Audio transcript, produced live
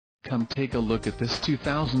Come take a look at this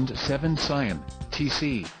 2007 Scion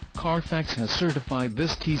TC. Carfax has certified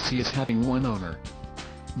this TC as having one owner.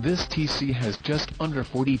 This TC has just under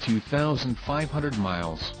 42,500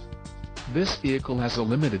 miles. This vehicle has a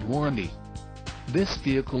limited warranty. This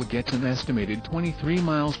vehicle gets an estimated 23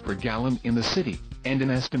 miles per gallon in the city, and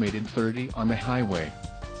an estimated 30 on the highway.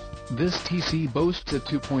 This TC boasts a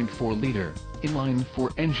 2.4-liter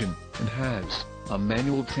inline-4 engine, and has a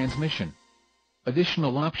manual transmission.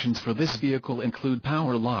 Additional options for this vehicle include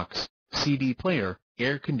power locks, CD player,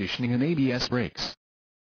 air conditioning and ABS brakes.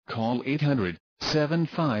 Call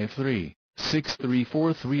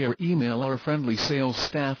 800-753-6343 or email our friendly sales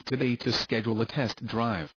staff today to schedule a test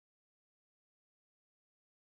drive.